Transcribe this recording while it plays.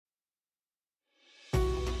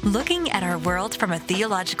Looking at our world from a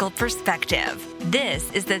theological perspective.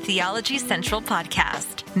 This is the Theology Central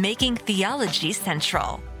Podcast, making theology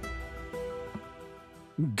central.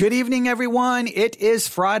 Good evening, everyone. It is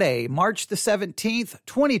Friday, March the 17th,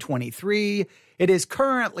 2023. It is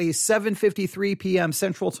currently 7:53 p.m.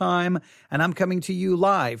 Central Time, and I'm coming to you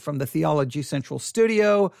live from the Theology Central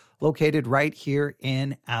studio, located right here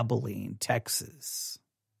in Abilene, Texas.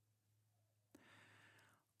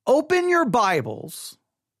 Open your Bibles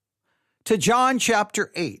to John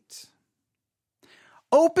chapter 8.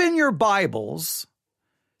 Open your Bibles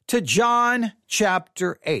to John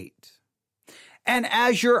chapter 8. And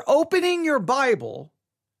as you're opening your Bible,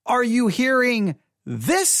 are you hearing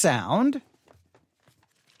this sound?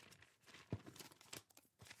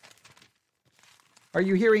 Are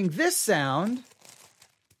you hearing this sound?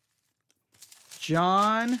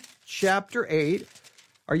 John chapter 8.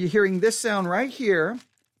 Are you hearing this sound right here?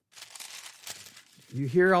 You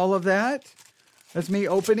hear all of that? That's me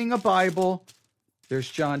opening a Bible. There's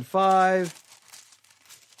John 5.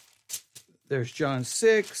 There's John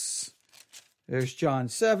 6. There's John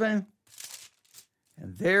 7.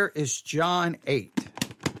 And there is John 8.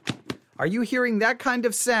 Are you hearing that kind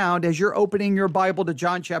of sound as you're opening your Bible to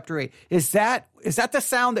John chapter 8? Is that the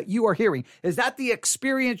sound that you are hearing? Is that the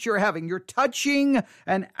experience you're having? You're touching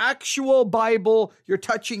an actual Bible. You're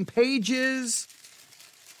touching pages.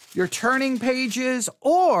 You're turning pages.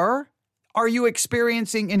 Or are you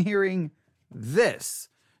experiencing and hearing this?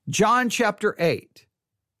 John chapter 8.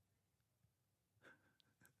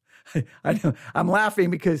 I know I'm laughing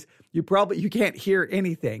because you can't hear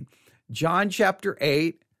anything. John chapter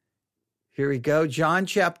 8. Here we go. John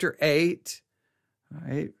chapter 8. All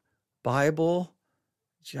right. Bible.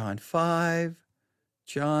 John 5.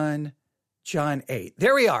 John 8.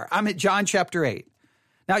 There we are. I'm at John chapter 8.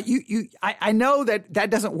 Now, I know that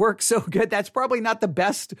doesn't work so good. That's probably not the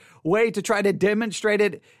best way to try to demonstrate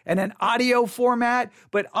it in an audio format,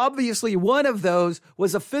 but obviously one of those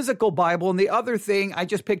was a physical Bible, and the other thing, I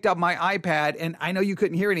just picked up my iPad, and I know you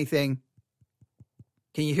couldn't hear anything.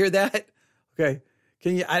 Can you hear that? Okay.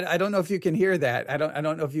 Can you? I don't know if you can hear that. I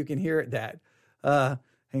don't know if you can hear that.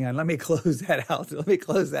 Hang on. Let me close that out.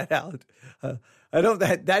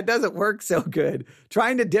 That doesn't work so good.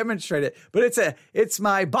 Trying to demonstrate it, but it's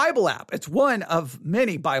my Bible app. It's one of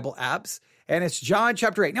many Bible apps, and it's John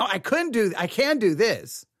chapter 8. Now I can do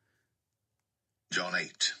this. John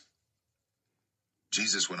 8.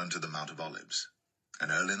 Jesus went unto the Mount of Olives,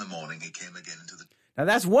 and early in the morning he came again into the... Now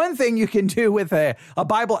that's one thing you can do with a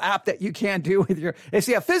Bible app that you can't do with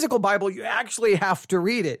a physical Bible, you actually have to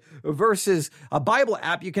read it, versus a Bible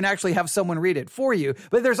app, you can actually have someone read it for you.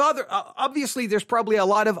 But there's obviously there's probably a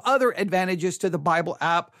lot of other advantages to the Bible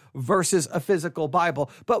app versus a physical Bible.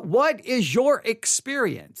 But what is your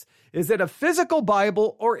experience? Is it a physical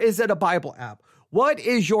Bible or is it a Bible app? What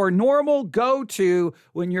is your normal go-to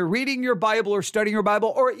when you're reading your Bible or studying your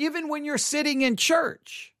Bible, or even when you're sitting in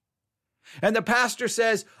church and the pastor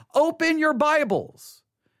says, open your Bibles?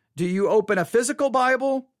 Do you open a physical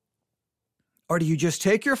Bible, or do you just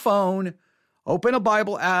take your phone, open a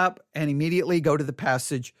Bible app, and immediately go to the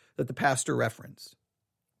passage that the pastor referenced,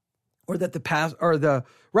 or that the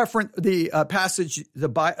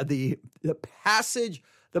passage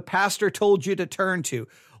the pastor told you to turn to?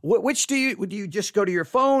 Which do you just go to your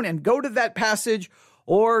phone and go to that passage,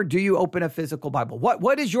 or do you open a physical Bible?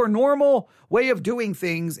 What is your normal way of doing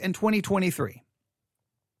things in 2023?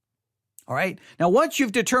 All right. Now, once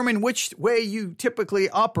you've determined which way you typically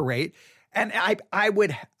operate, and I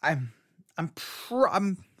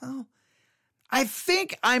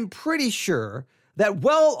think I'm pretty sure that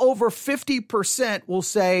well over 50% will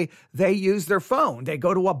say they use their phone. They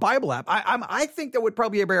go to a Bible app. I think that would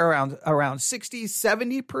probably be around 60,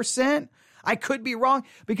 70%. I could be wrong,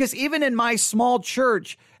 because even in my small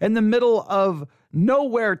church in the middle of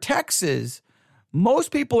nowhere, Texas,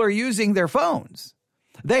 most people are using their phones.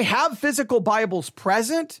 They have physical Bibles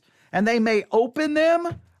present and they may open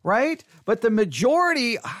them, right? But the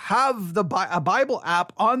majority have a Bible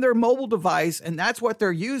app on their mobile device, and that's what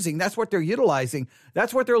they're using. That's what they're utilizing.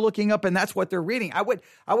 That's what they're looking up, and that's what they're reading. I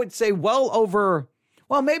would say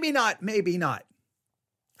maybe not.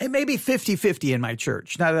 It may be 50-50 in my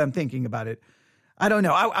church, now that I'm thinking about it. I don't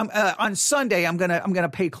know. On Sunday, I'm gonna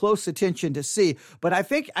pay close attention to see, but I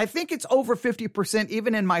think it's over 50%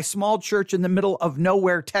 even in my small church in the middle of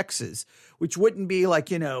nowhere, Texas, which wouldn't be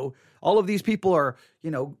like, all of these people are,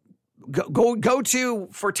 go to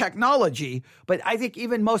for technology, but I think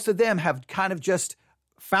even most of them have kind of just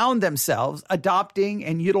found themselves adopting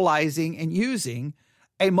and utilizing and using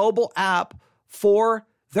a mobile app for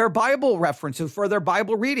their Bible references, for their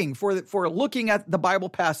Bible reading, for looking at the Bible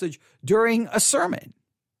passage during a sermon.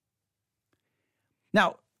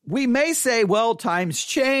 Now, we may say, well, times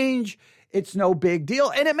change. It's no big deal.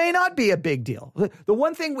 And it may not be a big deal. The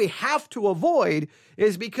one thing we have to avoid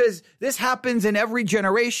is, because this happens in every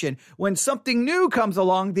generation, when something new comes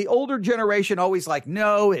along, the older generation always like,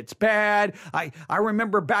 no, it's bad. I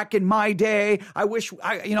remember back in my day, I wish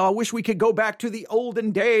we could go back to the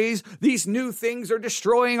olden days. These new things are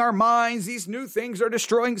destroying our minds. These new things are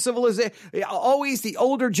destroying civilization. Always the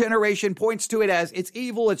older generation points to it as it's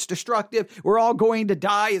evil, it's destructive. We're all going to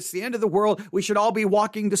die. It's the end of the world. We should all be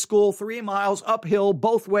walking to school 3 miles uphill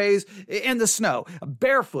both ways in the snow,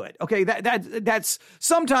 barefoot. Okay, that's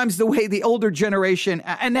sometimes the way the older generation,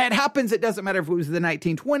 and that happens. It doesn't matter if it was the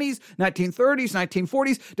 1920s, 1930s,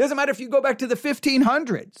 1940s. Doesn't matter if you go back to the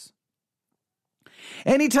 1500s.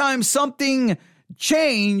 Anytime something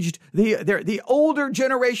changed, the older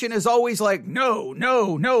generation is always like, no,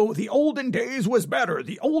 the olden days was better.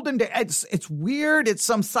 The olden days, it's weird. It's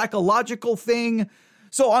some psychological thing.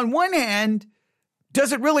 So on one hand,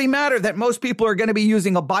 does it really matter that most people are going to be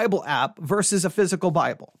using a Bible app versus a physical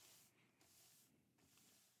Bible?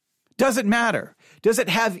 Does it matter? Does it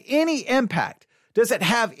have any impact? Does it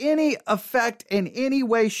have any effect in any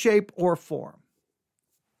way, shape, or form?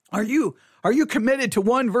 Are you committed to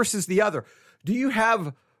one versus the other? Do you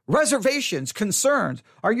have reservations, concerns?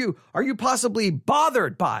 Are you possibly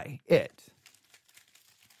bothered by it?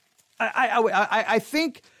 I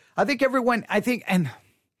think everyone,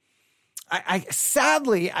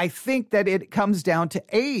 sadly, I think that it comes down to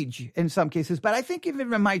age in some cases, but I think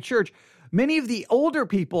even in my church, many of the older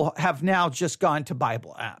people have now just gone to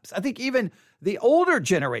Bible apps. I think even the older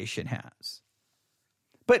generation has.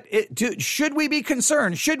 But should we be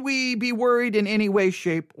concerned? Should we be worried in any way,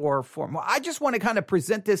 shape, or form? Well, I just want to kind of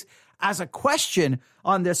present this as a question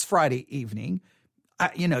on this Friday evening.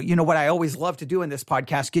 You know what I always love to do in this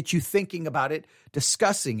podcast, get you thinking about it,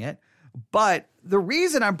 discussing it. But the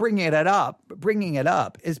reason I'm bringing it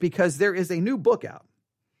up is because there is a new book out.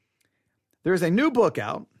 There's a new book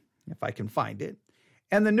out, if I can find it.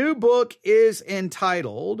 And the new book is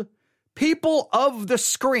entitled People of the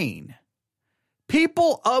Screen.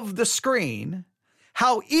 People of the Screen,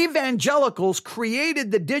 How Evangelicals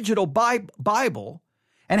Created the Digital Bible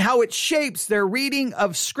and How It Shapes Their Reading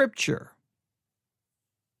of Scripture.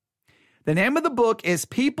 The name of the book is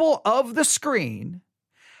People of the Screen,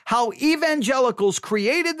 How Evangelicals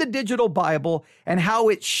Created the Digital Bible and How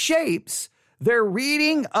It Shapes Their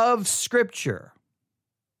Reading of Scripture.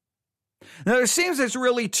 Now, there seems there's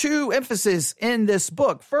really two emphases in this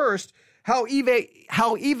book. First, how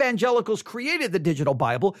evangelicals created the digital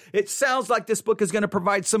Bible. It sounds like this book is going to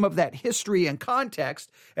provide some of that history and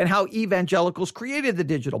context and how evangelicals created the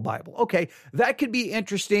digital Bible. Okay, that could be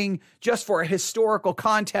interesting just for a historical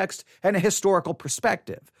context and a historical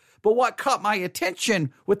perspective. But what caught my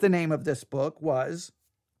attention with the name of this book was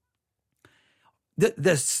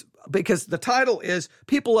this, because the title is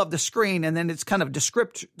People of the Screen, and then it's kind of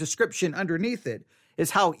description underneath it is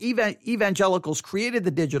how evangelicals created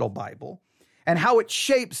the digital Bible and how it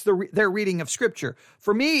shapes their reading of Scripture.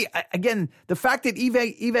 For me, again, the fact that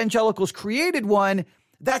evangelicals created one,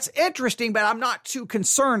 that's interesting, but I'm not too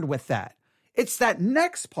concerned with that. It's that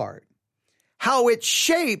next part, how it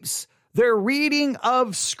shapes their reading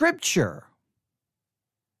of Scripture.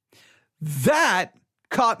 That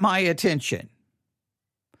caught my attention.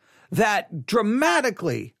 That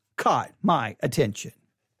dramatically caught my attention.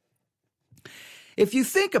 If you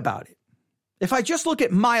think about it, if I just look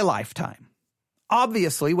at my lifetime,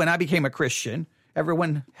 obviously when I became a Christian,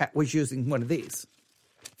 everyone was using one of these,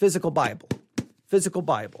 physical Bible.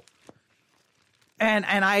 And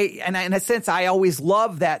in a sense, I always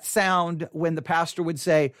loved that sound when the pastor would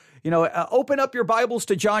say, open up your Bibles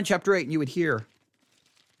to John chapter 8, and you would hear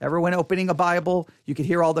everyone opening a Bible. You could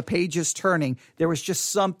hear all the pages turning. There was just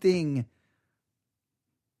something,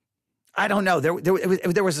 I don't know.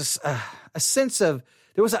 There was a sense of,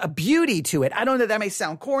 there was a beauty to it. I don't know. That may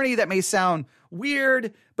sound corny. That may sound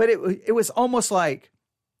weird, but it was almost like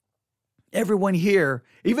everyone here,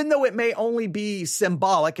 even though it may only be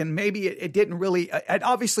symbolic and maybe it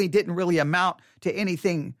obviously didn't really amount to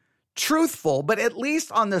anything truthful, but at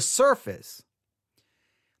least on the surface,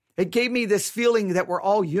 it gave me this feeling that we're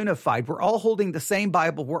all unified. We're all holding the same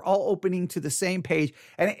Bible. We're all opening to the same page.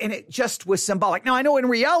 And it just was symbolic. Now, I know in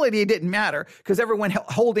reality it didn't matter because everyone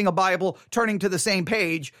holding a Bible, turning to the same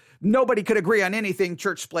page, nobody could agree on anything,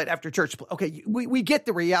 church split after church split. Okay, we get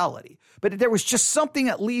the reality. But there was just something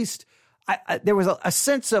at least there was a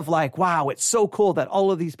sense of like, wow, it's so cool that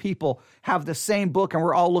all of these people have the same book and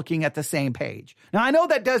we're all looking at the same page. Now, I know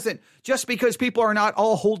that doesn't, just because people are not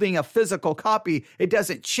all holding a physical copy, it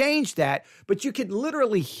doesn't change that, but you could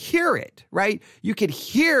literally hear it, right? You could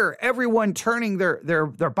hear everyone turning their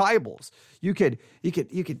Bibles. You could,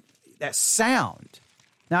 that sound.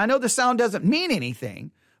 Now, I know the sound doesn't mean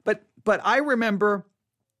anything, but I remember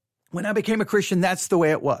when I became a Christian, that's the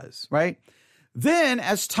way it was, right? Then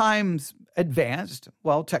as times advanced,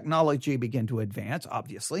 well, technology began to advance,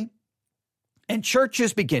 obviously, and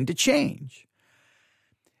churches began to change.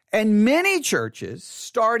 And many churches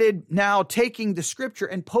started now taking the scripture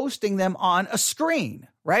and posting them on a screen,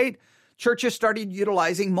 right? Churches started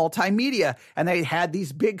utilizing multimedia and they had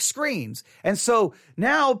these big screens. And so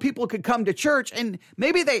now people could come to church and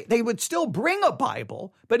maybe they would still bring a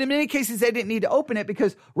Bible, but in many cases they didn't need to open it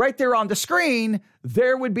because right there on the screen,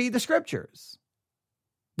 there would be the scriptures.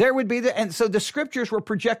 There would be and so the scriptures were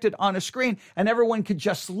projected on a screen and everyone could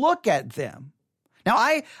just look at them. Now,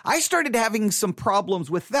 I started having some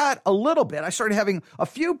problems with that a little bit. I started having a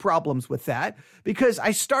few problems with that because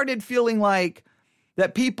I started feeling like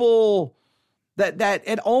that people, that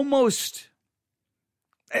it almost,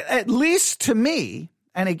 at least to me,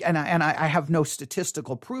 and I have no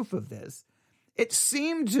statistical proof of this, it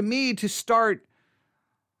seemed to me to start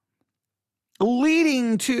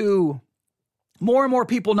leading to more and more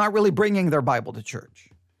people not really bringing their Bible to church.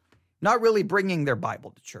 Not really bringing their Bible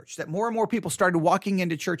to church. That more and more people started walking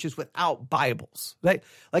into churches without Bibles. Right?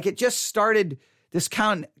 Like it just started this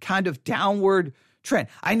kind of downward trend.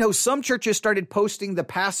 I know some churches started posting the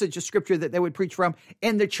passage of scripture that they would preach from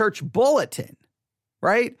in the church bulletin,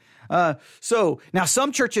 right? So now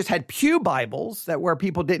some churches had pew Bibles where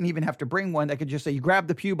people didn't even have to bring one. They could just say, you grab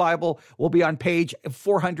the pew Bible, we'll be on page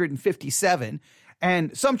 457.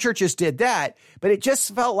 And some churches did that, but it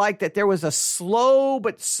just felt like that there was a slow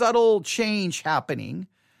but subtle change happening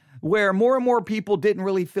where more and more people didn't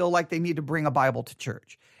really feel like they need to bring a Bible to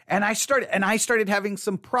church. And I started having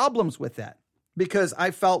some problems with that because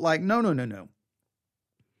I felt like, no.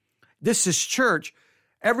 This is church.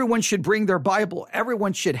 Everyone should bring their Bible.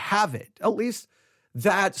 Everyone should have it. At least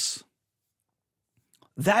that's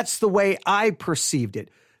the way I perceived it.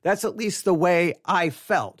 That's at least the way I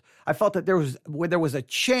felt. I felt that there was a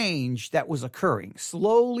change that was occurring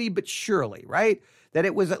slowly but surely, right? That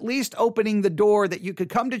it was at least opening the door that you could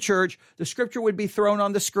come to church, the scripture would be thrown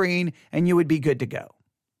on the screen, and you would be good to go.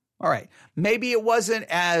 All right. Maybe it wasn't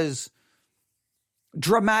as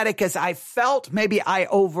dramatic as I felt. Maybe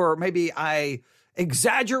I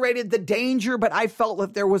exaggerated the danger, but I felt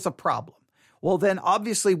that there was a problem. Well, then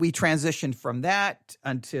obviously we transitioned from that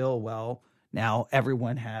until, well, now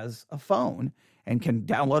everyone has a phone and can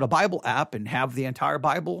download a Bible app and have the entire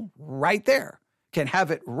Bible right there, can have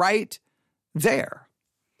it right there.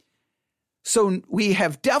 So we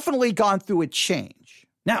have definitely gone through a change.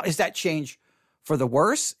 Now, is that change for the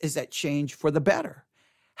worse? Is that change for the better?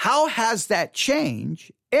 How has that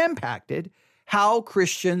change impacted how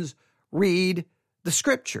Christians read the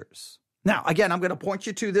scriptures? Now, again, I'm going to point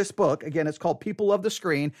you to this book. Again, it's called People of the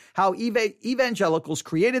Screen, How Evangelicals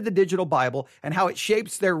Created the Digital Bible and How It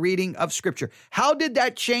Shapes Their Reading of Scripture. How did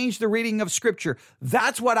that change the reading of Scripture?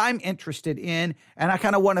 That's what I'm interested in, and I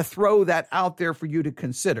kind of want to throw that out there for you to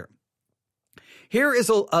consider. Here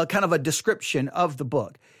is a kind of a description of the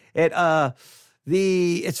book.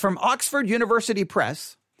 It's from Oxford University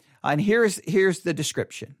Press, and here's the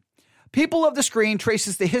description. People of the Screen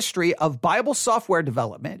traces the history of Bible software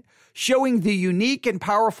development, showing the unique and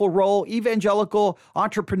powerful role evangelical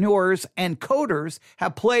entrepreneurs and coders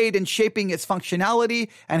have played in shaping its functionality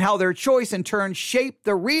and how their choice in turn shaped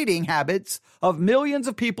the reading habits of millions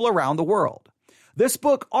of people around the world. This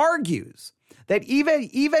book argues that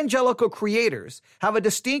evangelical creators have a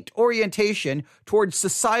distinct orientation towards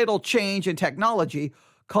societal change and technology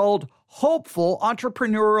called hopeful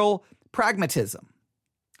entrepreneurial pragmatism.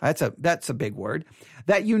 That's a big word,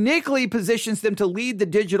 that uniquely positions them to lead the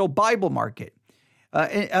digital Bible market,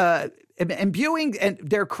 imbuing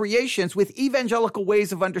their creations with evangelical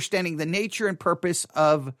ways of understanding the nature and purpose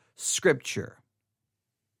of Scripture.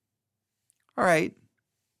 All right.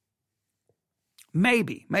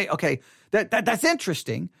 Maybe. Okay, that's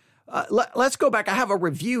interesting. Let's go back. I have a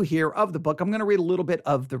review here of the book. I'm going to read a little bit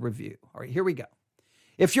of the review. All right, here we go.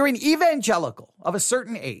 If you're an evangelical of a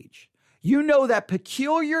certain age, you know that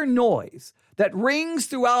peculiar noise that rings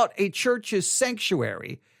throughout a church's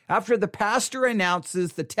sanctuary after the pastor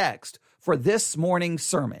announces the text for this morning's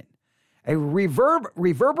sermon. A reverberating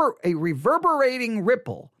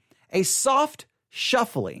ripple, a soft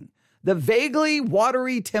shuffling, the vaguely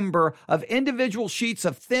watery timbre of individual sheets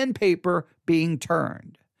of thin paper being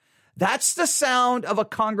turned. That's the sound of a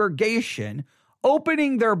congregation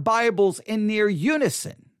opening their Bibles in near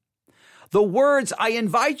unison. The words, "I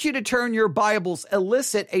invite you to turn your Bibles,"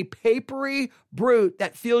 elicit a papery bruit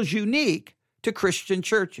that feels unique to Christian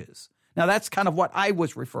churches. Now, that's kind of what I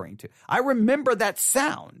was referring to. I remember that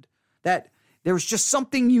sound, that there was just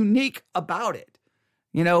something unique about it.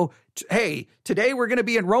 You know, hey, today we're going to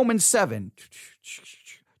be in Romans 7,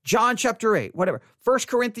 John chapter 8, whatever, 1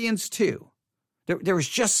 Corinthians 2. There was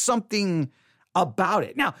just something about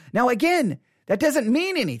it. Now again, that doesn't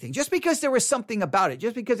mean anything. Just because there was something about it,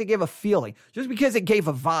 just because it gave a feeling, just because it gave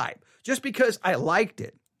a vibe, just because I liked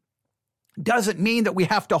it, doesn't mean that we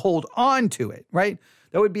have to hold on to it, right?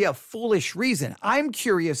 That would be a foolish reason. I'm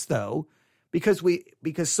curious, though, because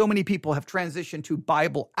so many people have transitioned to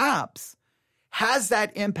Bible apps, has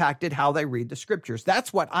that impacted how they read the scriptures?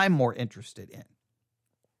 That's what I'm more interested in.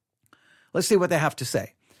 Let's see what they have to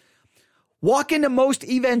say. Walk into most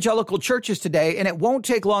evangelical churches today, and it won't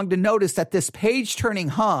take long to notice that this page-turning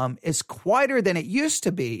hum is quieter than it used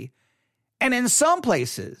to be, and in some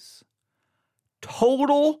places,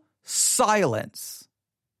 total silence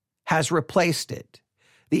has replaced it.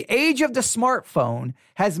 The age of the smartphone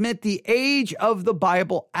has meant the age of the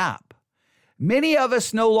Bible app. Many of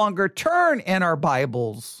us no longer turn in our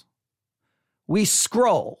Bibles. We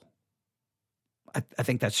scroll. I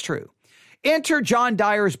think that's true. Enter John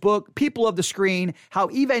Dyer's book, People of the Screen, How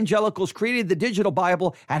Evangelicals Created the Digital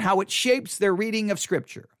Bible and How It Shapes Their Reading of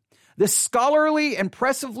Scripture. This scholarly,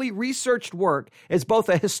 impressively researched work is both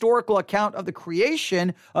a historical account of the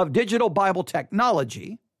creation of digital Bible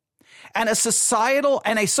technology and a societal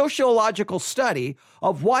and a sociological study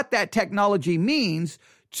of what that technology means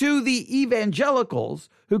to the evangelicals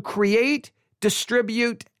who create,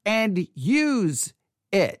 distribute, and use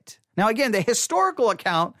it. Now, again, the historical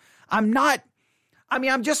account,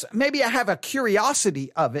 maybe I have a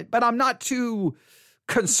curiosity of it, but I'm not too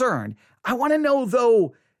concerned. I want to know,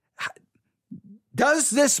 though, does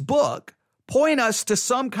this book point us to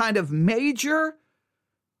some kind of major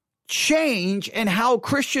change in how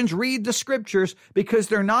Christians read the scriptures because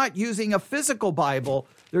they're not using a physical Bible,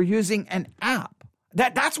 they're using an app?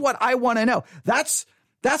 That's what I want to know. That's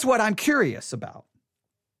what I'm curious about.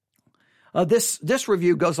 This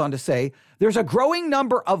review goes on to say, there's a growing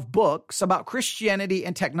number of books about Christianity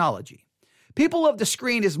and technology. People of the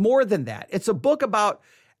Screen is more than that. It's a book about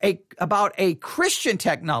a Christian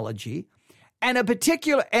technology and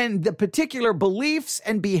the particular beliefs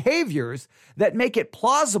and behaviors that make it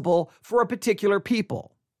plausible for a particular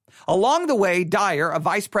people. Along the way, Dyer, a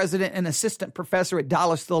vice president and assistant professor at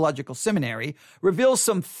Dallas Theological Seminary, reveals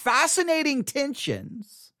some fascinating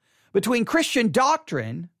tensions between Christian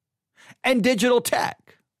doctrine and digital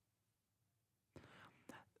tech.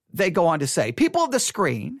 They go on to say, People of the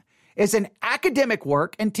Screen is an academic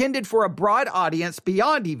work intended for a broad audience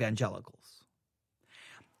beyond evangelicals.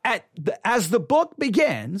 As the book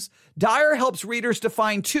begins, Dyer helps readers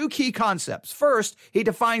define two key concepts. First, he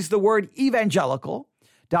defines the word evangelical.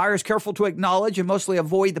 Dyer is careful to acknowledge and mostly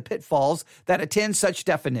avoid the pitfalls that attend such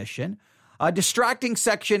definition. A distracting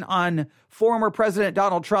section on former President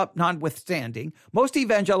Donald Trump notwithstanding, most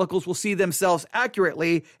evangelicals will see themselves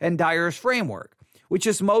accurately in Dyer's framework, which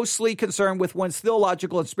is mostly concerned with one's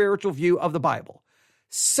theological and spiritual view of the Bible.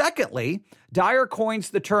 Secondly, Dyer coins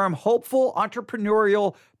the term hopeful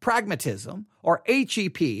entrepreneurial pragmatism, or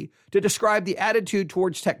HEP, to describe the attitude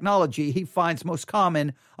towards technology he finds most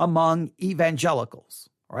common among evangelicals.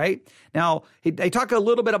 All right? Now, they talk a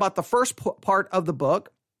little bit about the first part of the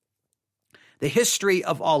book, the history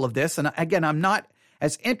of all of this. And again, I'm not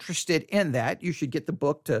as interested in that. You should get the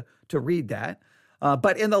book to read that.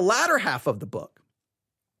 But in the latter half of the book,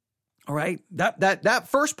 all right, that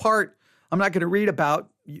first part, I'm not going to read about.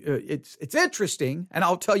 It's interesting, and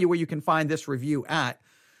I'll tell you where you can find this review at.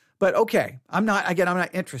 But okay, I'm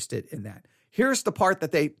not interested in that. Here's the part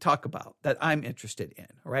that they talk about that I'm interested in,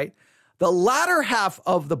 all right? The latter half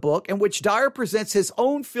of the book, in which Dyer presents his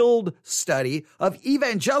own field study of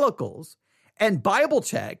evangelicals and Bible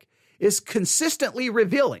tech, is consistently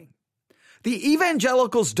revealing. The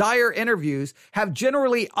evangelicals Dyer interviews have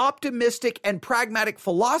generally optimistic and pragmatic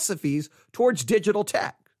philosophies towards digital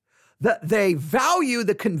tech. They value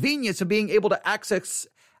the convenience of being able to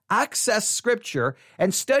access scripture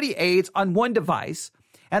and study aids on one device,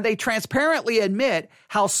 and they transparently admit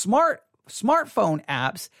how smartphone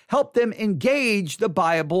apps help them engage the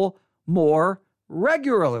Bible more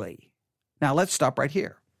regularly. Now, let's stop right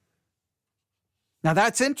here. Now,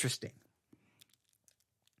 that's interesting.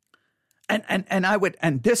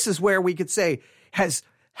 And this is where we could say, has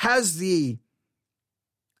has the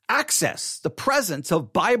access, the presence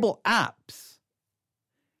of Bible apps,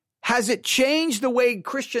 has it changed the way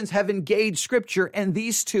Christians have engaged Scripture in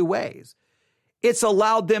these two ways? It's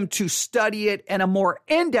allowed them to study it in a more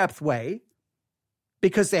in-depth way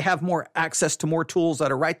because they have more access to more tools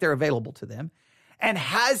that are right there available to them. And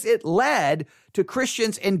has it led to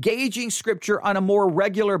Christians engaging Scripture on a more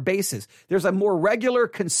regular basis? There's a more regular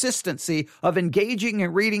consistency of engaging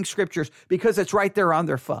and reading Scriptures because it's right there on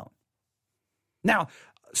their phone. Now,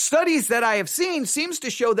 studies that I have seen seems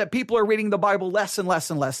to show that people are reading the Bible less and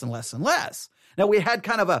less and less and less and less. Now, we had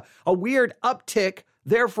kind of a weird uptick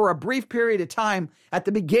there for a brief period of time at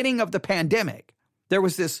the beginning of the pandemic. There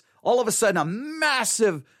was this, all of a sudden, a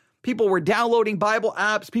massive, people were downloading Bible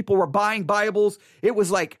apps, people were buying Bibles. It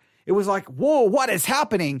was like, whoa, what is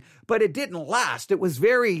happening? But it didn't last. It was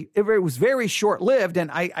very short-lived.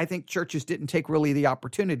 And I think churches didn't take really the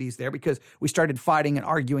opportunities there because we started fighting and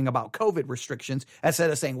arguing about COVID restrictions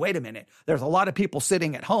instead of saying, wait a minute, there's a lot of people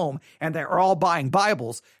sitting at home and they're all buying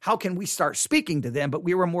Bibles. How can we start speaking to them? But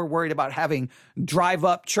we were more worried about having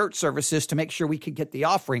drive-up church services to make sure we could get the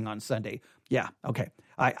offering on Sunday. Yeah, okay.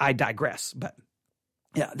 I digress. But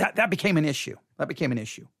yeah, that became an issue. But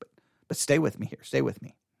stay with me here. Stay with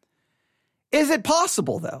me. Is it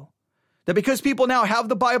possible, though, that because people now have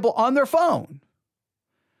the Bible on their phone,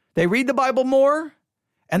 they read the Bible more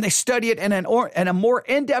and they study it in a more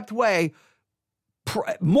in-depth way,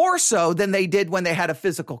 more so than they did when they had a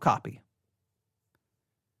physical copy?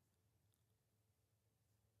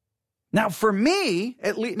 Now, for me,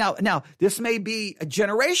 at least, now this may be a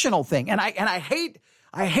generational thing, and I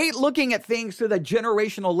hate looking at things through the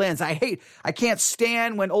generational lens. I can't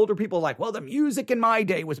stand when older people are like, well, the music in my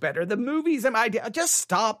day was better. The movies in my day, just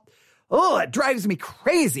stop. Oh, it drives me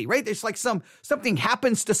crazy, right? There's like something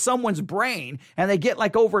happens to someone's brain and they get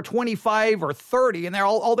like over 25 or 30 and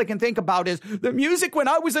all they can think about is the music when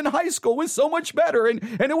I was in high school was so much better and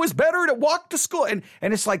it was better to walk to school. And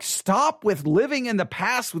it's like, stop with living in the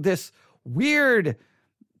past with this weird,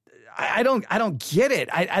 I don't get it.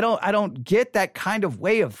 I don't get that kind of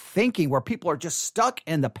way of thinking where people are just stuck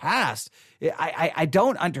in the past. I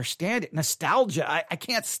don't understand it. Nostalgia. I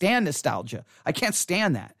can't stand nostalgia. I can't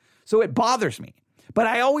stand that. So it bothers me. But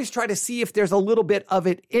I always try to see if there's a little bit of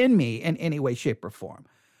it in me in any way, shape, or form.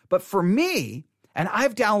 But for me, and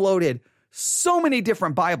I've downloaded so many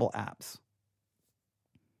different Bible apps,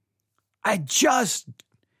 I just,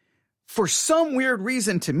 for some weird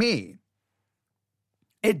reason to me,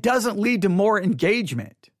 it doesn't lead to more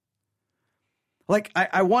engagement. Like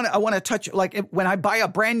I want to touch, like when I buy a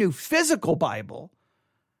brand new physical Bible,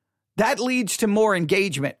 that leads to more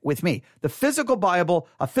engagement with me. The physical Bible,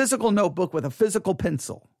 a physical notebook with a physical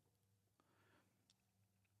pencil.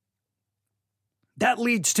 That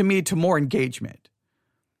leads to me to more engagement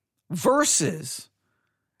versus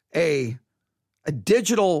a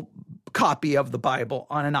digital copy of the Bible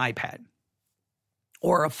on an iPad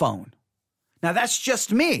or a phone. Now, that's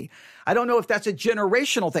just me. I don't know if that's a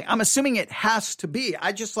generational thing. I'm assuming it has to be.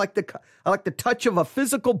 I just like the touch of a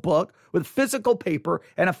physical book with physical paper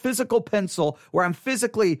and a physical pencil where I'm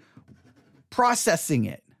physically processing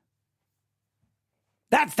it.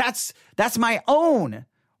 That's my own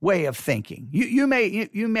way of thinking. You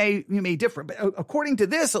may differ, but according to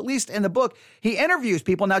this, at least in the book, he interviews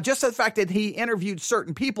people. Now, just the fact that he interviewed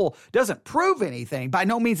certain people doesn't prove anything. By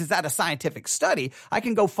no means is that a scientific study. I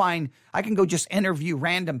can go just interview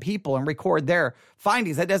random people and record their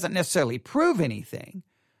findings. That doesn't necessarily prove anything.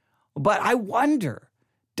 But I wonder,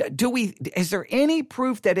 is there any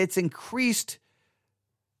proof that it's increased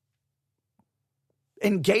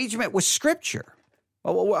engagement with Scripture?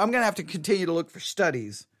 Well, I'm going to have to continue to look for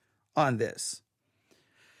studies on this.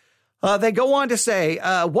 They go on to say,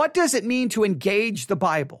 what does it mean to engage the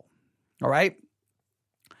Bible? All right.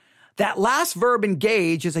 That last verb,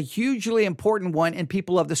 engage, is a hugely important one in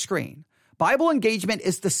people of the screen. Bible engagement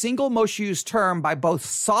is the single most used term by both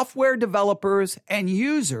software developers and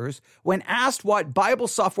users when asked what Bible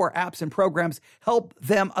software apps and programs help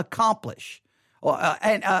them accomplish.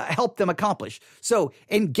 Help them accomplish. So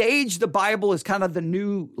engage the Bible is kind of the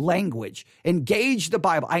new language. Engage the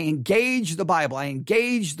Bible. I engage the Bible. I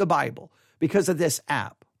engage the Bible because of this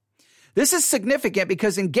app. This is significant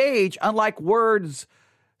because engage, unlike words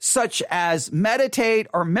such as meditate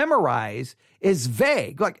or memorize, is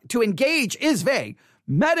vague. Like to engage is vague.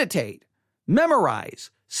 Meditate, memorize,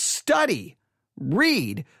 study,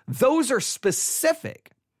 read. Those are specific.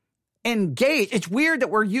 Engage. It's weird that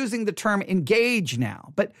we're using the term engage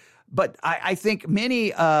now, but I think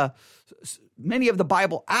many of the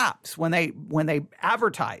Bible apps, when they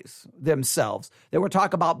advertise themselves, they will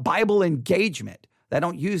talk about Bible engagement. They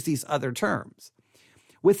don't use these other terms.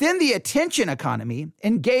 Within the attention economy,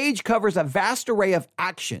 engage covers a vast array of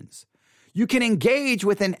actions. You can engage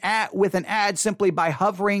with an ad simply by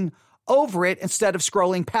hovering over it instead of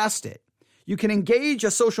scrolling past it. You can engage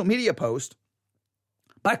a social media post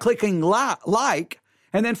by clicking like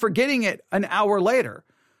and then forgetting it an hour later.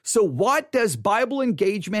 So what does Bible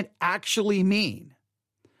engagement actually mean?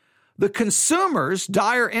 The Consumers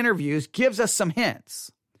Dyer interviews gives us some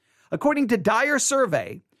hints. According to Dyer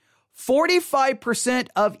survey, 45%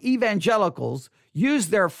 of evangelicals use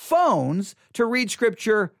their phones to read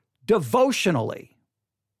scripture devotionally.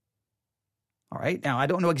 All right. Now, I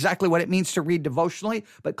don't know exactly what it means to read devotionally,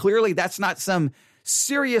 but clearly that's not some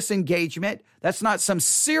serious engagement. That's not some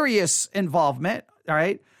serious involvement. All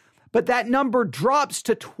right. But that number drops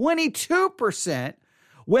to 22%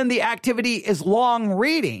 when the activity is long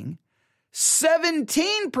reading,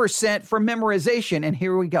 17% for memorization. And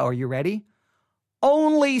here we go. Are you ready?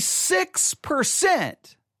 Only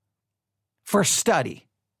 6% for study.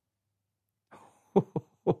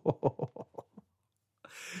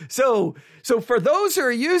 So for those who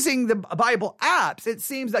are using the Bible apps, it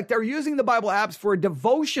seems like they're using the Bible apps for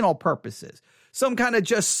devotional purposes, some kind of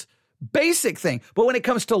just basic thing. But when it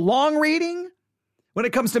comes to long reading, when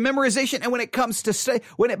it comes to memorization, and when it comes to study,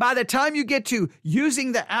 by the time you get to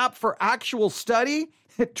using the app for actual study,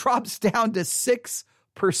 it drops down to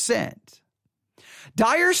 6%.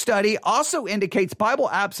 Dyer's study also indicates Bible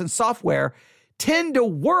apps and software tend to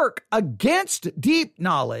work against deep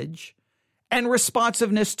knowledge and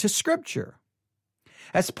responsiveness to Scripture.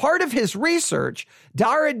 As part of his research,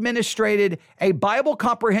 Dyer administered a Bible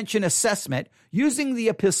comprehension assessment using the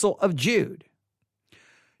Epistle of Jude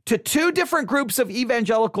to two different groups of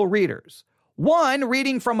evangelical readers, one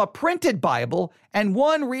reading from a printed Bible and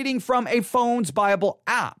one reading from a phone's Bible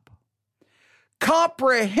app.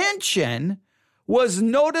 Comprehension was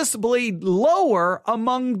noticeably lower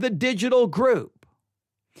among the digital group.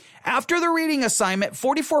 After the reading assignment,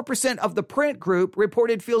 44% of the print group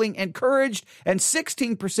reported feeling encouraged and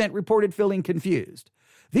 16% reported feeling confused.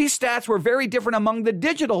 These stats were very different among the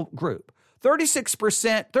digital group.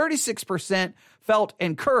 36% felt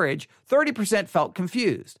encouraged, 30% felt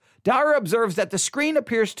confused. Dyer observes that the screen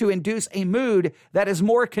appears to induce a mood that is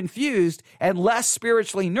more confused and less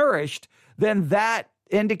spiritually nourished than that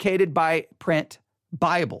indicated by print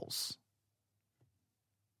Bibles.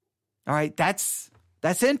 All right, that's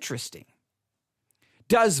interesting.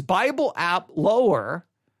 Does Bible app lower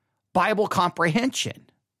Bible comprehension?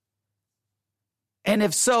 And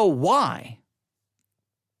if so, why?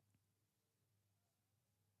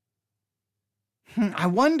 I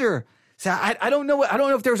wonder. So I don't know. I don't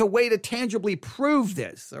know if there's a way to tangibly prove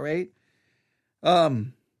this. All right.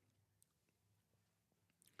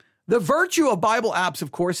 The virtue of Bible apps,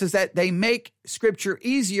 of course, is that they make Scripture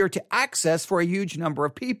easier to access for a huge number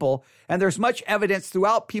of people. And there's much evidence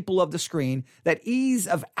throughout People of the Screen that ease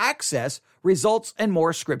of access results in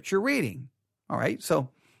more Scripture reading. All right. So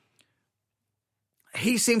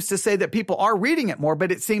he seems to say that people are reading it more,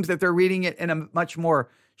 but it seems that they're reading it in a much more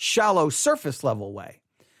shallow, surface level way.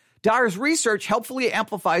 Dyer's research helpfully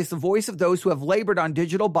amplifies the voice of those who have labored on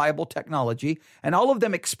digital Bible technology, and all of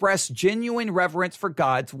them express genuine reverence for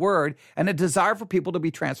God's word and a desire for people to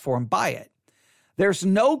be transformed by it. There's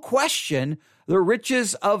no question the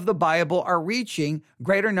riches of the Bible are reaching a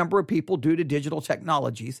greater number of people due to digital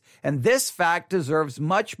technologies, and this fact deserves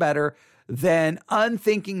much better than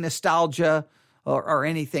unthinking nostalgia or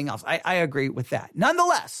anything else. I agree with that.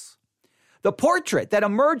 Nonetheless, the portrait that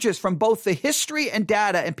emerges from both the history and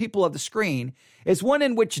data and People of the Screen is one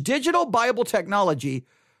in which digital Bible technology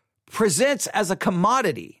presents as a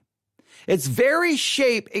commodity. Its very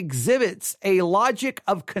shape exhibits a logic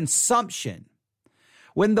of consumption.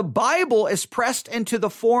 When the Bible is pressed into the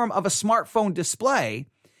form of a smartphone display,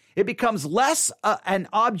 it becomes less an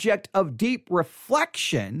object of deep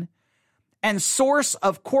reflection and source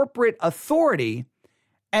of corporate authority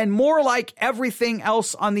and more like everything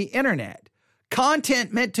else on the internet.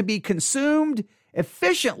 Content meant to be consumed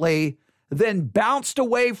efficiently, then bounced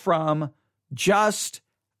away from just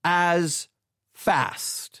as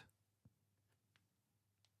fast.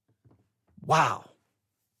 Wow.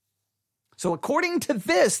 So according to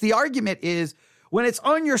this, the argument is when it's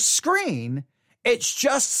on your screen, it's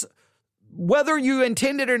just, whether you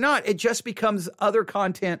intend it or not, it just becomes other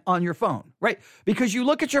content on your phone, right? Because you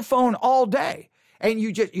look at your phone all day and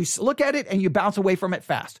you look at it and you bounce away from it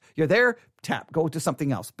fast. You're there, tap, go to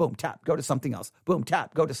something else. Boom, tap, go to something else. Boom,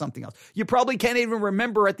 tap, go to something else. You probably can't even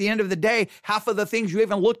remember at the end of the day half of the things you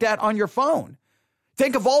even looked at on your phone.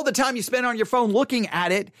 Think of all the time you spend on your phone looking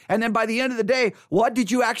at it, and then by the end of the day, what did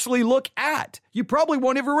you actually look at? You probably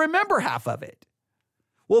won't even remember half of it.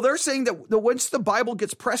 Well, they're saying that once the Bible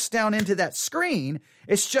gets pressed down into that screen,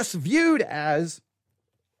 it's just viewed as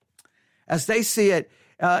they see it,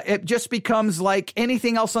 it just becomes like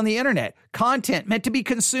anything else on the internet. Content meant to be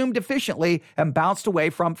consumed efficiently and bounced away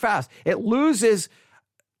from fast. It loses,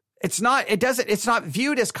 it's not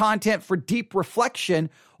viewed as content for deep reflection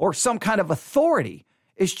or some kind of authority.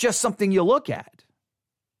 It's just something you look at.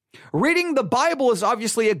 Reading the Bible is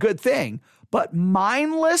obviously a good thing, but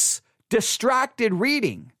mindless, distracted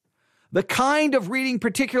reading, the kind of reading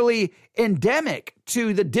particularly endemic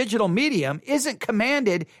to the digital medium, isn't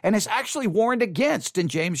commanded and is actually warned against in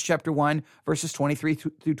James chapter 1, verses 23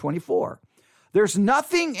 through 24. There's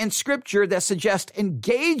nothing in Scripture that suggests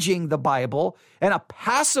engaging the Bible in a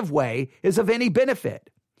passive way is of any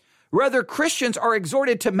benefit. Rather, Christians are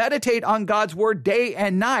exhorted to meditate on God's word day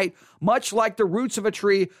and night, much like the roots of a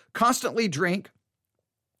tree constantly drink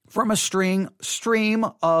from a stream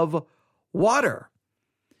of water.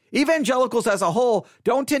 Evangelicals as a whole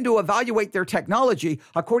don't tend to evaluate their technology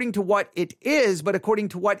according to what it is, but according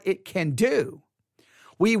to what it can do.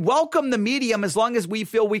 We welcome the medium as long as we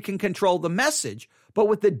feel we can control the message. But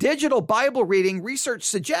with the digital Bible reading, research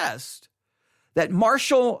suggests that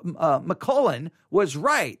Marshall McLuhan was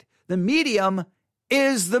right. The medium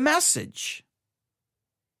is the message.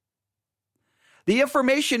 The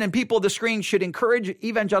information and people of the screen should encourage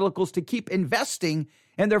evangelicals to keep investing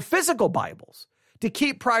in their physical Bibles, to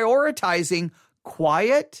keep prioritizing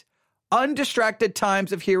quiet, undistracted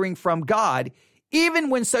times of hearing from God, even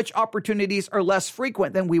when such opportunities are less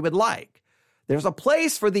frequent than we would like. There's a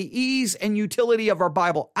place for the ease and utility of our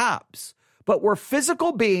Bible apps, but we're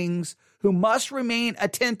physical beings who must remain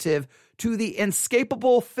attentive to the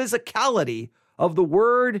inescapable physicality of the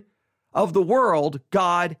world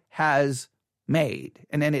God has made.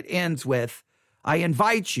 And then it ends with, I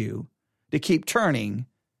invite you to keep turning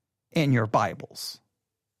in your Bibles.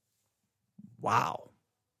 Wow.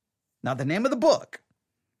 Now, the name of the book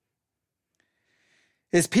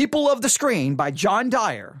is People of the Screen by John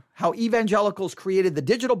Dyer, How Evangelicals Created the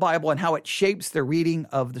Digital Bible and How It Shapes Their Reading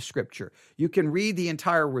of the Scripture. You can read the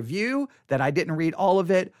entire review, that I didn't read all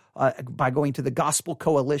of it, by going to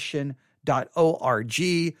thegospelcoalition.org,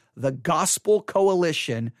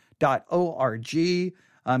 thegospelcoalition.org.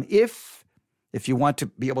 If you want to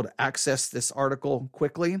be able to access this article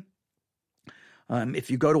quickly,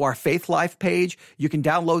 if you go to our Faith Life page, you can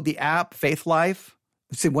download the app Faith Life.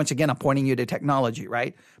 See, once again, I'm pointing you to technology,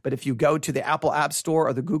 right? But if you go to the Apple App Store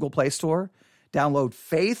or the Google Play Store, download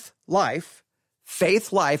Faith Life,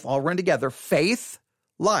 all run together, Faith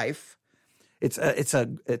Life. It's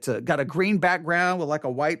got a green background with like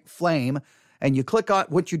a white flame, and you click on,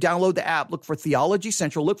 once you download the app, look for Theology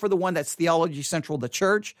Central. Look for the one that's Theology Central, the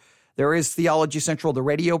church. There is Theology Central, the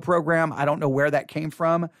radio program. I don't know where that came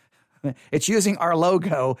from. It's using our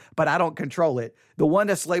logo, but I don't control it. The one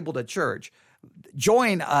that's labeled a church.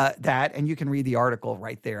 Join that, and you can read the article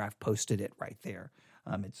right there. I've posted it right there.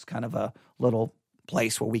 It's kind of a little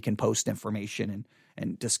place where we can post information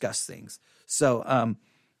and discuss things. So,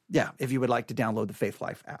 if you would like to download the Faith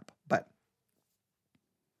Life app.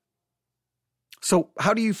 So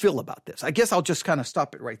how do you feel about this? I guess I'll just kind of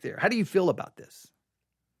stop it right there. How do you feel about this?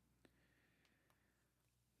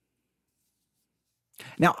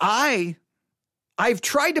 Now, I've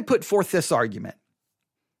tried to put forth this argument.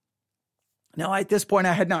 Now, at this point,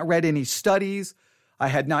 I had not read any studies. I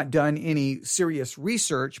had not done any serious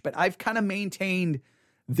research, but I've kind of maintained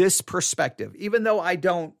this perspective, even though I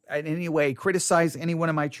don't in any way criticize anyone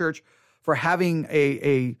in my church for having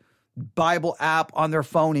a Bible app on their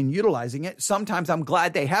phone and utilizing it. Sometimes I'm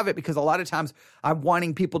glad they have it because a lot of times I'm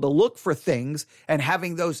wanting people to look for things, and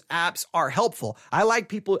having those apps are helpful. I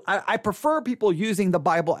prefer people using the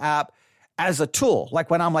Bible app as a tool. Like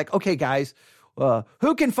when I'm like, okay, guys,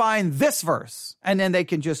 who can find this verse? And then they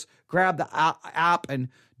can just grab the app and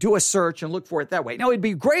do a search and look for it that way. Now, it'd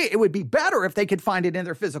be great. It would be better if they could find it in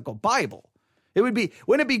their physical Bible. Wouldn't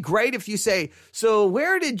it be great if you say, so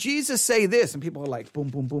where did Jesus say this? And people are like, boom,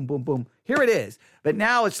 boom, boom, boom, boom. Here it is. But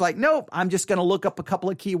now it's like, nope, I'm just going to look up a couple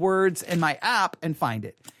of keywords in my app and find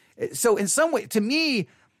it. So in some way, to me,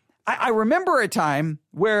 I remember a time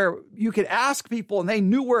where you could ask people and they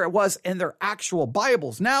knew where it was in their actual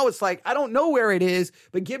Bibles. Now it's like, I don't know where it is,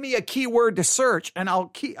 but give me a keyword to search, and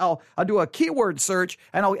I'll do a keyword search,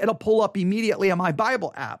 and it'll pull up immediately on my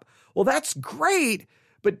Bible app. Well, that's great,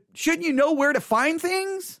 but shouldn't you know where to find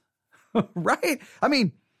things? Right? I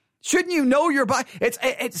mean, Shouldn't you know your Bible?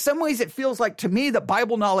 In some ways, it feels like to me that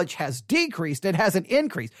Bible knowledge has decreased. It hasn't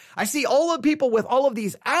increased. I see all of people with all of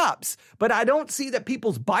these apps, but I don't see that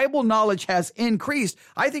people's Bible knowledge has increased.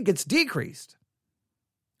 I think it's decreased.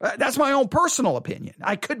 That's my own personal opinion.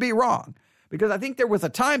 I could be wrong because I think there was a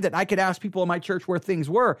time that I could ask people in my church where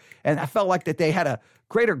things were, and I felt like that they had a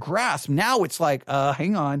greater grasp. Now it's like,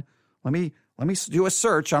 hang on, let me do a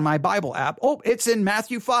search on my Bible app. Oh, it's in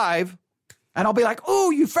Matthew 5. And I'll be like,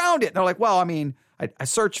 oh, you found it. And they're like, well, I mean, I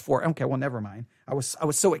searched for it. Okay, well, never mind. I was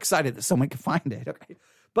so excited that someone could find it. Okay.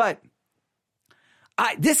 But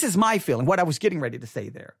this is my feeling. What I was getting ready to say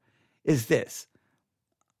there is this.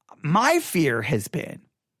 My fear has been,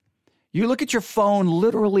 you look at your phone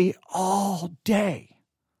literally all day.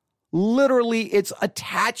 Literally, it's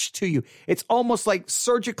attached to you. It's almost like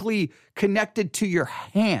surgically connected to your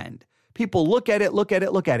hand. People look at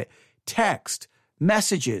it. Text,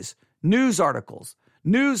 messages, news articles,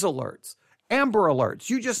 news alerts, Amber alerts,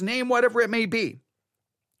 you just name whatever it may be.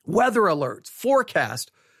 Weather alerts,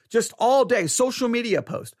 forecast, just all day, social media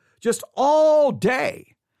posts, just all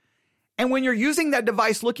day. And when you're using that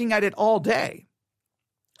device, looking at it all day,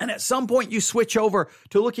 and at some point you switch over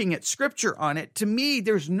to looking at scripture on it, to me,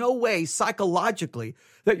 there's no way psychologically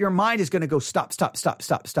that your mind is going to go stop.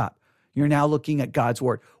 You're now looking at God's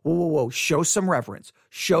word. Whoa. Show some reverence.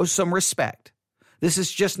 Show some respect. This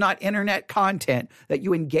is just not internet content that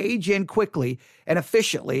you engage in quickly and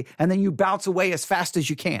efficiently, and then you bounce away as fast as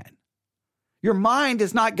you can. Your mind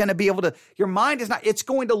is not going to be able to, it's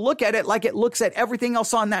going to look at it like it looks at everything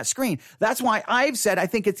else on that screen. That's why I've said I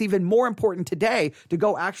think it's even more important today to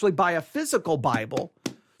go actually buy a physical Bible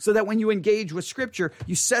so that when you engage with scripture,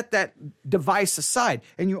 you set that device aside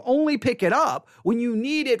and you only pick it up when you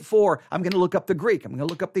need it for, I'm going to look up the Greek, I'm going to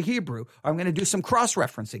look up the Hebrew, or I'm going to do some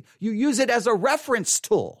cross-referencing. You use it as a reference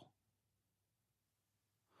tool.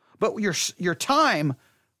 But your time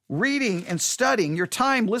reading and studying, your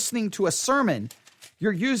time listening to a sermon,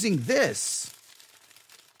 you're using this.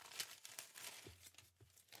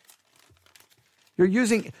 You're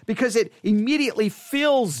using, because it immediately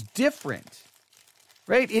feels different.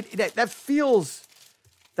 Right? That feels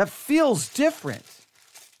different.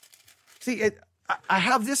 See, I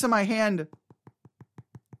have this in my hand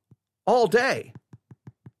all day.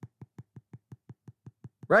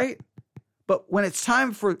 Right? But when it's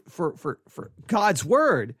time for God's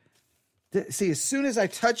word, see, as soon as I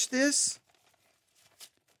touch this,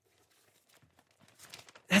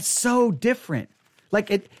 that's so different.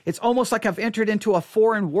 Like it's almost like I've entered into a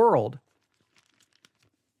foreign world.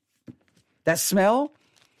 That smell,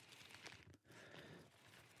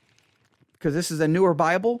 because this is a newer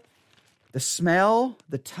Bible, the smell,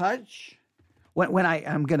 the touch, when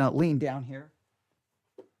I'm going to lean down here,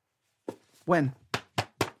 when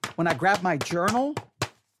I grab my journal,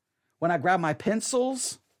 when I grab my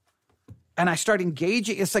pencils, and I start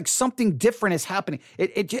engaging, it's like something different is happening.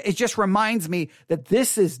 It just reminds me that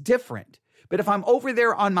this is different. But if I'm over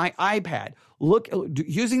there on my iPad,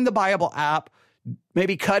 using the Bible app,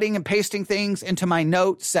 maybe cutting and pasting things into my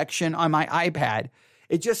notes section on my iPad,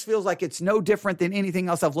 it just feels like it's no different than anything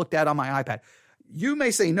else I've looked at on my iPad. You may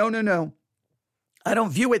say, no, I don't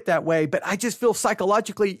view it that way, but I just feel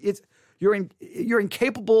psychologically you're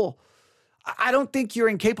incapable. I don't think you're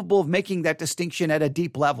incapable of making that distinction at a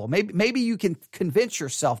deep level. Maybe you can convince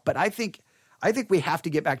yourself, but I think we have to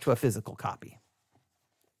get back to a physical copy.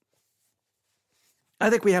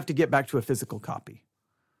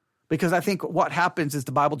 Because I think what happens is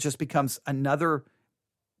the Bible just becomes another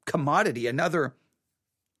commodity,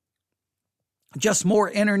 just more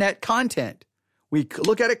internet content. We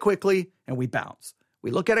look at it quickly and we bounce.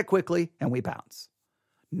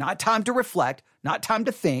 Not time to reflect, not time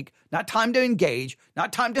to think, not time to engage,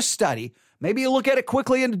 not time to study. Maybe you look at it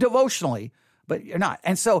quickly and devotionally, but you're not.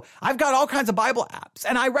 And so I've got all kinds of Bible apps,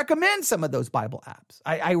 and I recommend some of those Bible apps.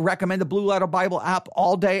 I recommend the Blue Letter Bible app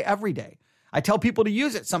all day, every day. I tell people to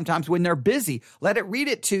use it sometimes when they're busy. Let it read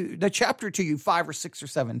the chapter to you 5 or 6 or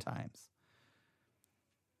 7 times.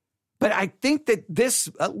 But I think that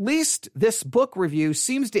at least this book review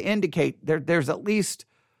seems to indicate there's at least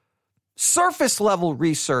surface level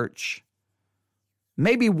research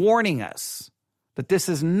maybe warning us that this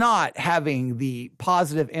is not having the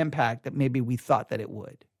positive impact that maybe we thought that it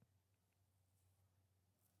would.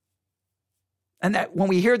 And that when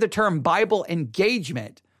we hear the term Bible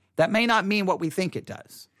engagement, that may not mean what we think it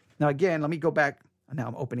does. Now, again, let me go back. Now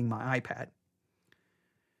I'm opening my iPad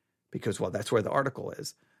because, well, that's where the article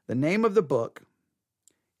is. The name of the book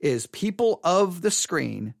is People of the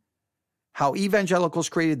Screen, How Evangelicals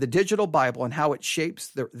Created the Digital Bible and How It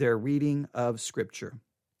Shapes their reading of Scripture.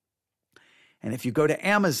 And if you go to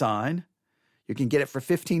Amazon, you can get it for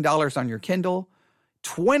 $15 on your Kindle,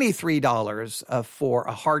 $23 for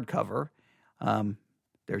a hardcover.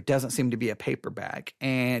 There doesn't seem to be a paperback.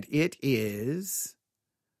 And it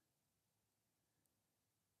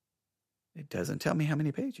doesn't tell me how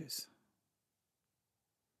many pages.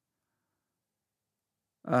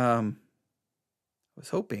 I was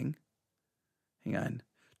hoping, hang on,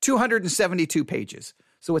 272 pages.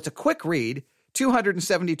 So it's a quick read,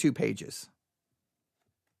 272 pages.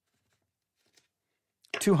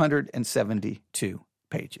 272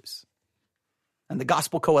 pages. And the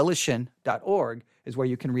gospelcoalition.org is where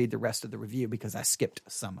you can read the rest of the review because I skipped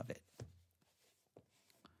some of it.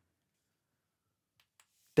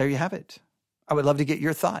 There you have it. I would love to get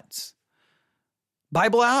your thoughts.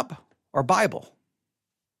 Bible app or Bible?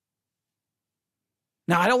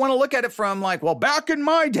 Now, I don't want to look at it from like, well, back in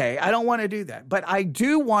my day. I don't want to do that. But I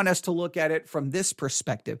do want us to look at it from this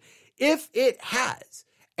perspective. If it has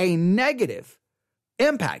a negative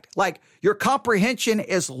impact, like your comprehension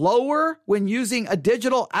is lower when using a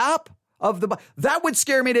digital app of the, that would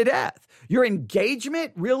scare me to death. Your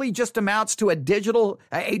engagement really just amounts to a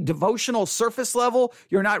devotional surface level.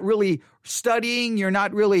 You're not really studying. You're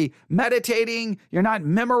not really meditating. You're not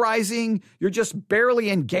memorizing. You're just barely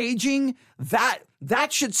engaging.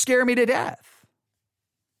 That should scare me to death.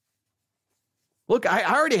 Look, I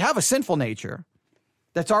already have a sinful nature.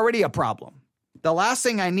 That's already a problem. The last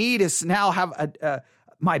thing I need is now have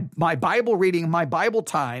my Bible reading, my Bible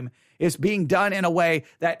time is being done in a way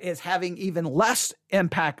that is having even less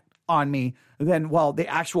impact on me than, well, the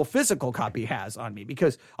actual physical copy has on me,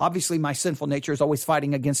 because obviously my sinful nature is always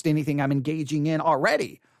fighting against anything I'm engaging in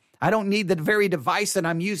already. I don't need the very device that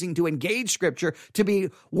I'm using to engage Scripture to be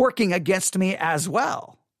working against me as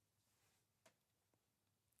well.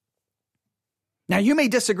 Now, you may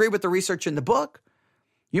disagree with the research in the book.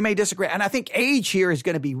 You may disagree. And I think age here is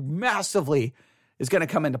going to be is going to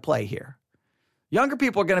come into play here. Younger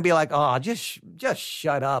people are going to be like, oh, just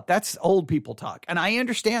shut up. That's old people talk. And I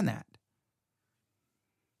understand that.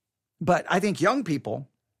 But I think young people,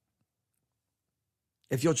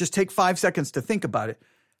 if you'll just take 5 seconds to think about it,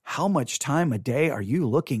 how much time a day are you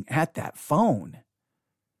looking at that phone?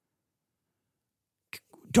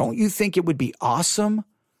 Don't you think it would be awesome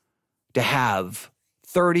to have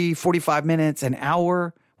 30, 45 minutes, an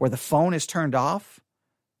hour where the phone is turned off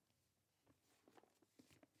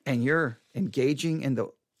and you're engaging in the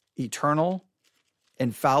eternal,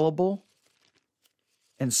 infallible,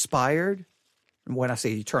 inspired? And when I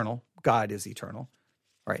say eternal, God is eternal,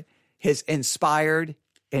 right? His inspired,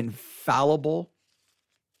 infallible,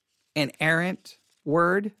 inerrant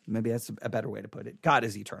word. Maybe that's a better way to put it. God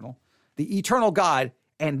is eternal. The eternal God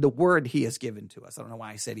and the word he has given to us. I don't know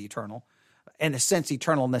why I said eternal. In a sense,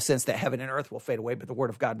 eternal in the sense that heaven and earth will fade away, but the word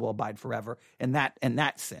of God will abide forever in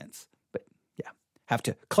that sense. But yeah, have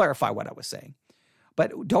to clarify what I was saying.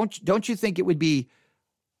 But don't you think it would be,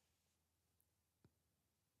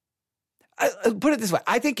 put it this way,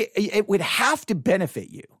 I think it would have to benefit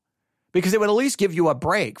you because it would at least give you a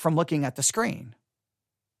break from looking at the screen.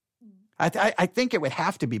 I think it would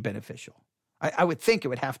have to be beneficial. I would think it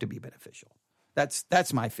would have to be beneficial.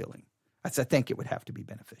 That's my feeling. I think it would have to be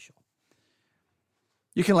beneficial.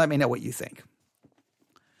 You can let me know what you think.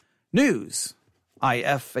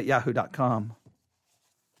 newsif@yahoo.com.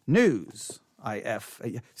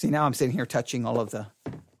 newsif. See, now I'm sitting here touching all the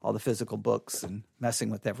physical books and messing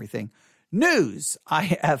with everything.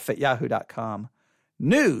 newsif@yahoo.com.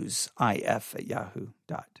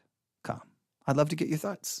 newsif@yahoo.com. I'd love to get your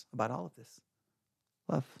thoughts about all of this.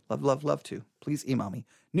 Love to. Please email me.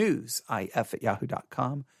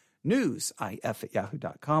 newsif@yahoo.com.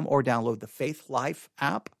 newsif@yahoo.com, or download the Faith Life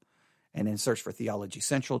app and then search for Theology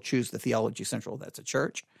Central. Choose the Theology Central. That's a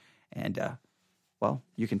church. And,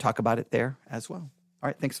 you can talk about it there as well. All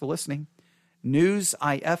right. Thanks for listening.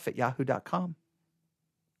 newsif@yahoo.com.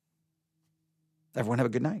 Everyone have a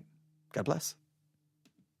good night. God bless.